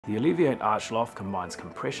The Alleviate Arch Loft combines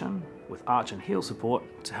compression with arch and heel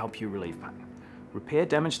support to help you relieve pain, repair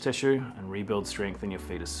damaged tissue and rebuild strength in your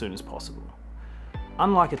feet as soon as possible.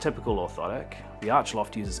 Unlike a typical orthotic, the Arch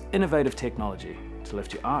Loft uses innovative technology to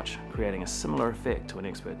lift your arch, creating a similar effect to an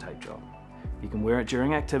expert tape job. You can wear it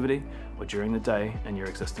during activity or during the day in your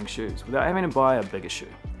existing shoes without having to buy a bigger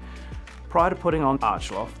shoe. Prior to putting on Arch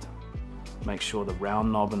Loft, make sure the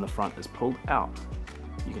round knob in the front is pulled out.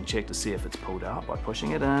 You can check to see if it's pulled out by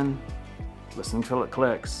pushing it in, listening till it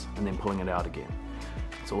clicks, and then pulling it out again.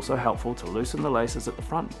 It's also helpful to loosen the laces at the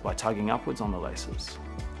front by tugging upwards on the laces.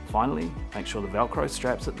 Finally, make sure the Velcro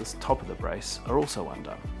straps at the top of the brace are also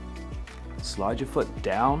undone. Slide your foot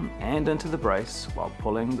down and into the brace while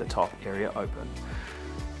pulling the top area open,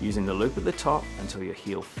 using the loop at the top until your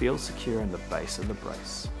heel feels secure in the base of the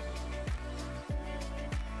brace.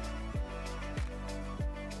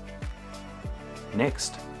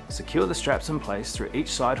 Next, secure the straps in place through each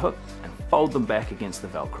side hook and fold them back against the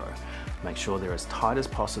Velcro. Make sure they're as tight as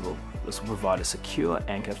possible. This will provide a secure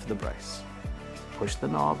anchor for the brace. Push the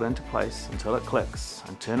knob into place until it clicks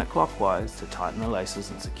and turn it clockwise to tighten the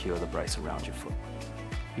laces and secure the brace around your foot.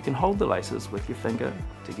 You can hold the laces with your finger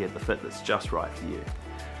to get the fit that's just right for you.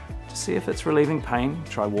 To see if it's relieving pain,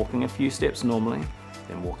 try walking a few steps normally,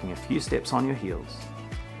 then walking a few steps on your heels.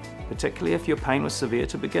 Particularly if your pain was severe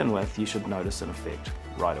to begin with, you should notice an effect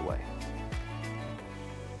right away.